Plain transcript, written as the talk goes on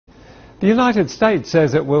The United States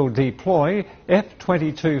says it will deploy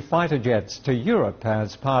F-22 fighter jets to Europe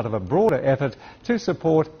as part of a broader effort to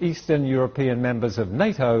support Eastern European members of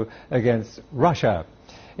NATO against Russia.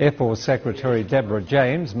 Air Force Secretary Deborah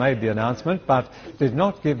James made the announcement but did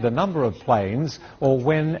not give the number of planes or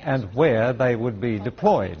when and where they would be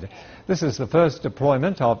deployed. This is the first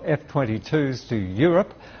deployment of F-22s to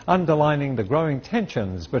Europe, underlining the growing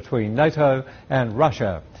tensions between NATO and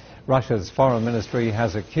Russia. Russia's foreign ministry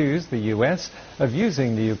has accused the US of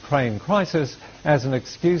using the Ukraine crisis as an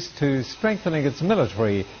excuse to strengthening its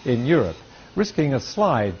military in Europe, risking a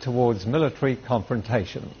slide towards military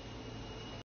confrontation.